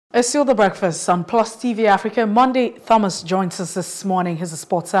It's still the breakfast on Plus TV Africa. Monday, Thomas joins us this morning. He's a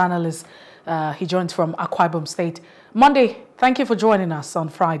sports analyst. He joins from Akwa Ibom State. Monday, thank you for joining us on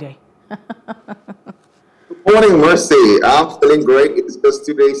Friday. Good morning, Mercy. I'm feeling great. It's just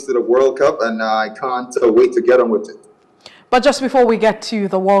 2 days to the World Cup, and I can't wait to get on with it. But just before we get to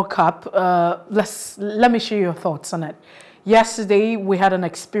the World Cup, let me share your thoughts on it. Yesterday, we had an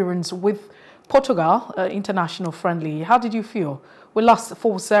experience with Portugal, international friendly. How did you feel? We lost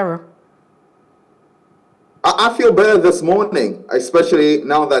 4-0. I feel better this morning, especially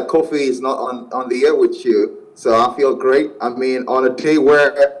now that Kofi is not on the air with you. So I feel great. I mean, on a day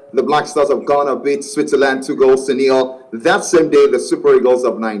where the Black Stars of Ghana beat Switzerland 2-0, that same day the Super Eagles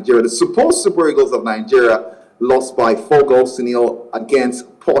of Nigeria, the supposed Super Eagles of Nigeria, lost by 4-0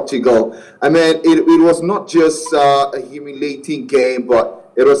 against Portugal. I mean, it was not just a humiliating game, but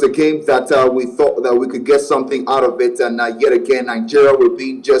it was a game that we thought that we could get something out of it. And yet again, Nigeria were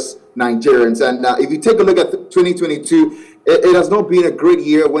being just Nigerians. And if you take a look at 2022, it has not been a great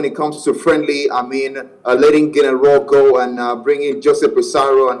year when it comes to friendly. I mean, letting Guinea-Roll go and bringing Joseph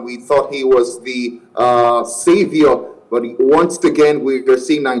Pizarro, and we thought he was the savior. But once again, we are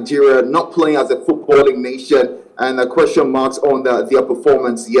seeing Nigeria not playing as a footballing nation, and question marks on their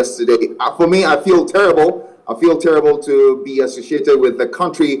performance yesterday. For me, I feel terrible. I feel terrible to be associated with a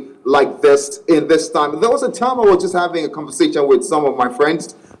country like this in this time. There was a time I was just having a conversation with some of my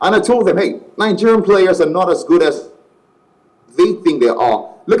friends, and I told them, hey, Nigerian players are not as good as they think they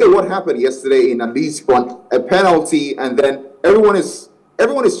are. Look at what happened yesterday in Lisbon, a penalty, and then everyone is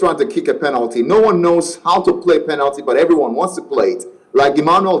trying to kick a penalty. No one knows how to play penalty, but everyone wants to play it. Like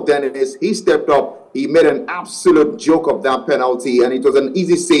Emmanuel Dennis, he stepped up. He made an absolute joke of that penalty, and it was an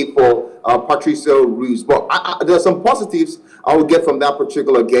easy save for Patricio Ruiz. But there's some positives I will get from that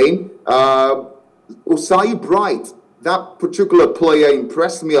particular game. Osai Bright, that particular player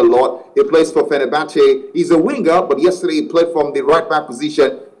impressed me a lot. He plays for Fenerbahce. He's a winger, but yesterday he played from the right back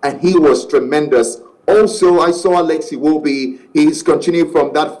position, and he was tremendous. Also, I saw Alex Iwobi. He's continuing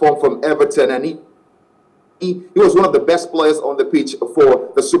from that form from Everton, and he was one of the best players on the pitch for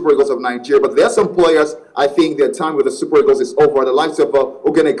the Super Eagles of Nigeria. But there are some players, I think their time with the Super Eagles is over. The likes of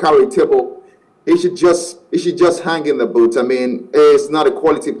Ogenekari Tebo, he should just hang in the boots. I mean, he's not a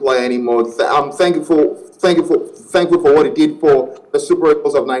quality player anymore. I'm thankful for what he did for the Super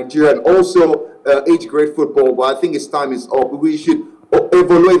Eagles of Nigeria and also age grade football. But I think his time is up. We should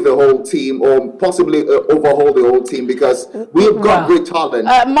evaluate the whole team, or possibly overhaul the whole team, because we've got great talent.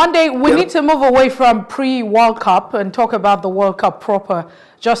 Monday, we need to move away from pre-World Cup and talk about the World Cup proper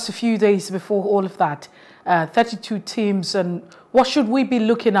just a few days before all of that. 32 teams, and what should we be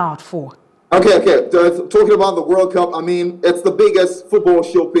looking out for? Okay. Talking about the World Cup, I mean, it's the biggest football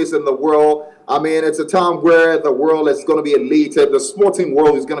showpiece in the world. I mean, it's a time where the world is going to be elated. The sporting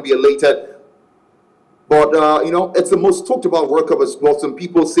world is going to be elated. But, it's the most talked about World Cup as well. Some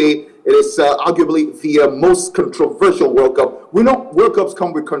people say it is arguably the most controversial World Cup. We know World Cups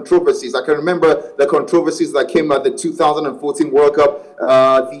come with controversies. I can remember the controversies that came at the 2014 World Cup.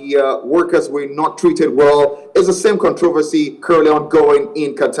 The workers were not treated well. It's the same controversy currently ongoing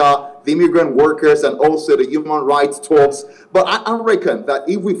in Qatar. The immigrant workers and also the human rights talks. But I reckon that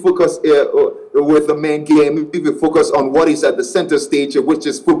if we focus with the main game, if we focus on what is at the center stage, which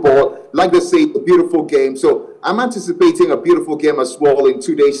is football, like they say, a beautiful game. So I'm anticipating a beautiful game as well in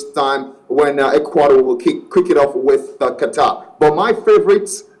 2 days' time when Ecuador will kick it off with Qatar. But my favorite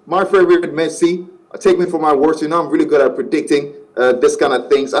Messi, take me for my words. I'm really good at predicting this kind of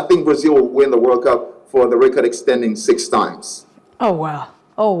things. I think Brazil will win the World Cup for the record extending 6 times. Oh, wow.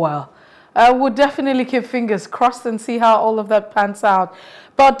 We'll definitely keep fingers crossed and see how all of that pans out.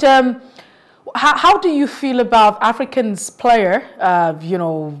 But how do you feel about Africans player,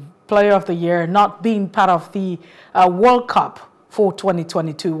 player of the year, not being part of the World Cup for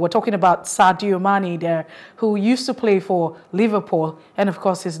 2022? We're talking about Sadio Mane there, who used to play for Liverpool, and of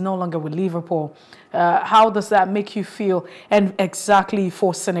course is no longer with Liverpool. How does that make you feel, and exactly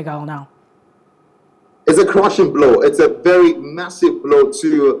for Senegal now? It's a crushing blow. It's a very massive blow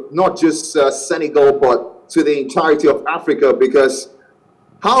to not just Senegal, but to the entirety of Africa, because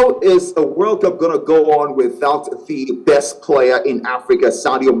how is a World Cup going to go on without the best player in Africa,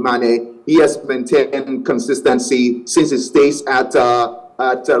 Sadio Mane? He has maintained consistency since his days at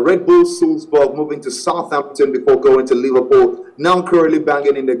Red Bull Salzburg, moving to Southampton before going to Liverpool. Now currently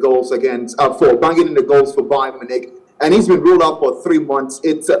banging in the goals for Bayern Munich. And he's been ruled out for 3 months.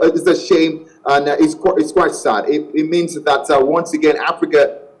 It's a shame, and it's quite sad. It means that once again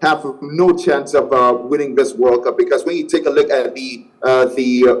Africa have no chance of winning this World Cup, because when you take a look at the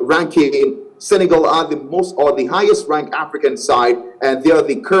ranking, Senegal are the most or the highest ranked African side, and they are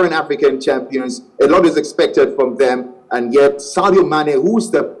the current African champions. A lot is expected from them, and yet Sadio Mane,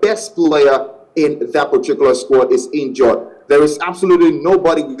 who's the best player in that particular squad, is injured. There is absolutely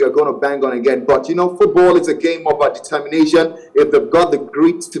nobody we are going to bang on again. But, you know, football is a game of determination. If they've got the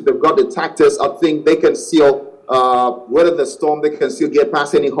grit, if they've got the tactics, I think they can still weather the storm. They can still get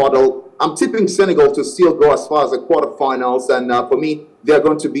past any hurdle. I'm tipping Senegal to still go as far as the quarterfinals. And for me, they're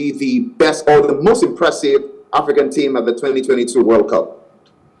going to be the best or the most impressive African team at the 2022 World Cup.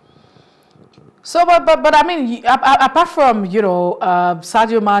 So, but I mean, apart from, you know,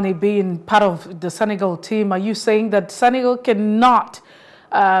 Sadio Mane being part of the Senegal team, are you saying that Senegal cannot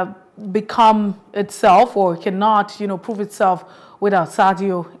become itself or cannot, you know, prove itself without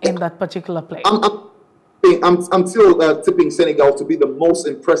Sadio in that particular play? I'm still tipping Senegal to be the most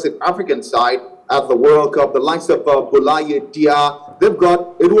impressive African side at the World Cup. The likes of Boulaye Dia, they've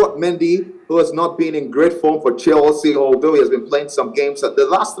got Edouard Mendy, who has not been in great form for Chelsea, although he has been playing some games. The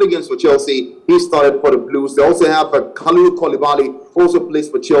last 3 games for Chelsea, he started for the Blues. They also have Kalidou Koulibaly, who also plays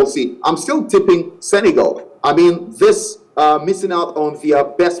for Chelsea. I'm still tipping Senegal. I mean, this missing out on their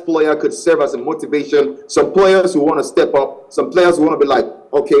best player could serve as a motivation. Some players who want to step up, some players who want to be like,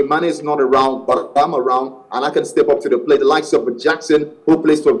 okay, Mane is not around, but I'm around, and I can step up to the plate. The likes of Jackson, who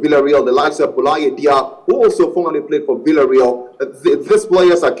plays for Villarreal, the likes of Boulaye Dia, who also formerly played for Villarreal. These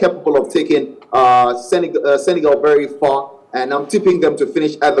players are capable of taking Senegal very far, and I'm tipping them to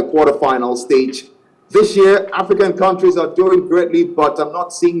finish at the quarterfinal stage. This year, African countries are doing greatly, but I'm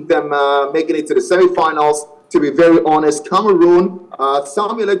not seeing them making it to the semifinals. To be very honest, Cameroon,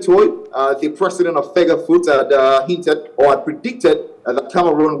 Samuel Eto'o, the president of Fegafoot, had hinted or had predicted that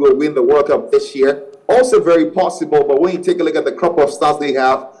Cameroon will win the World Cup this year. Also very possible, but when you take a look at the crop of stars they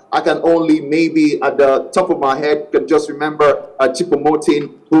have, I can only maybe at the top of my head can just remember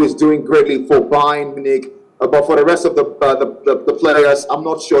Choupo-Moting, who is doing greatly for Bayern Munich. But for the rest of the players, I'm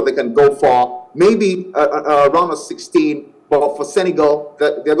not sure they can go far. Maybe around a 16, but for Senegal,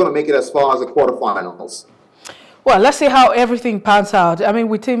 they're going to make it as far as the quarterfinals. Well, let's see how everything pans out. I mean,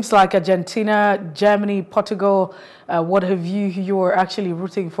 with teams like Argentina, Germany, Portugal, what have you? You're actually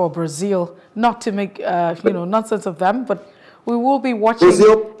rooting for Brazil, not to make you know, nonsense of them, but we will be watching.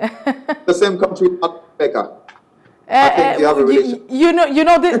 Brazil, the same country, America. You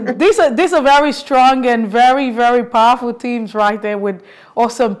know, these are very strong and very powerful teams right there with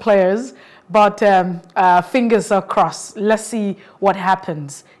awesome players. But fingers are crossed. Let's see what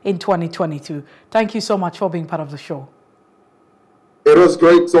happens in 2022. Thank you so much for being part of the show. It was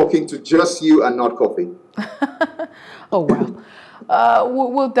great talking to just you and not coffee. Oh, well.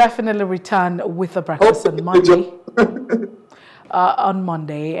 We'll definitely return with the breakfast on Monday. On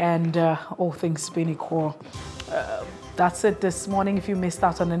Monday, and all things being equal. That's it this morning. If you missed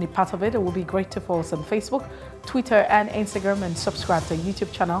out on any part of it, it would be great to follow us on Facebook, Twitter, and Instagram, and subscribe to our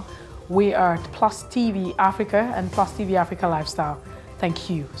YouTube channel. We are at Plus TV Africa and Plus TV Africa Lifestyle. Thank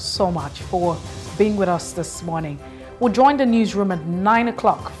you so much for being with us this morning. We'll join the newsroom at 9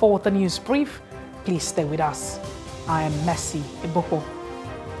 o'clock for the news brief. Please stay with us. I am Messi Iboko.